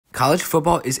College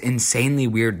football is insanely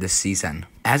weird this season.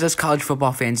 As us college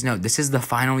football fans know, this is the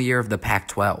final year of the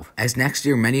Pac-12, as next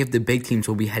year many of the big teams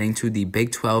will be heading to the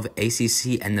Big 12,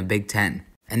 ACC, and the Big 10.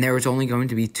 And there is only going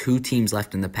to be 2 teams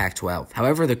left in the Pac-12.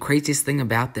 However, the craziest thing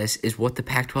about this is what the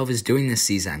Pac-12 is doing this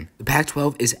season. The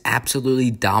Pac-12 is absolutely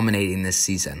dominating this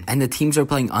season, and the teams are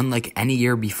playing unlike any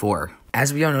year before.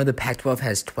 As we all know, the Pac-12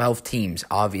 has 12 teams,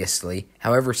 obviously.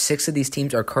 However, 6 of these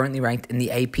teams are currently ranked in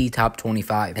the AP Top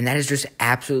 25. And that is just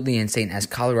absolutely insane, as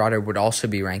Colorado would also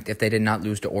be ranked if they did not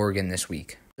lose to Oregon this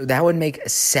week. So that would make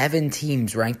 7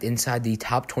 teams ranked inside the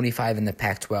Top 25 in the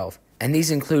Pac-12. And these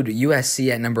include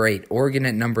USC at number 8, Oregon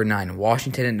at number 9,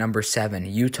 Washington at number 7,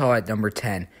 Utah at number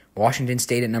 10, Washington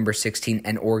State at number 16,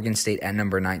 and Oregon State at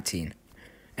number 19.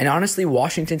 And honestly,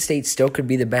 Washington State still could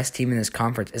be the best team in this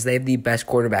conference, as they have the best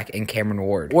quarterback in Cameron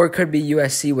Ward. Or it could be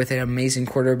USC with an amazing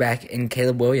quarterback in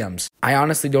Caleb Williams. I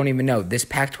honestly don't even know. This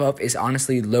Pac-12 is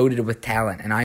honestly loaded with talent, and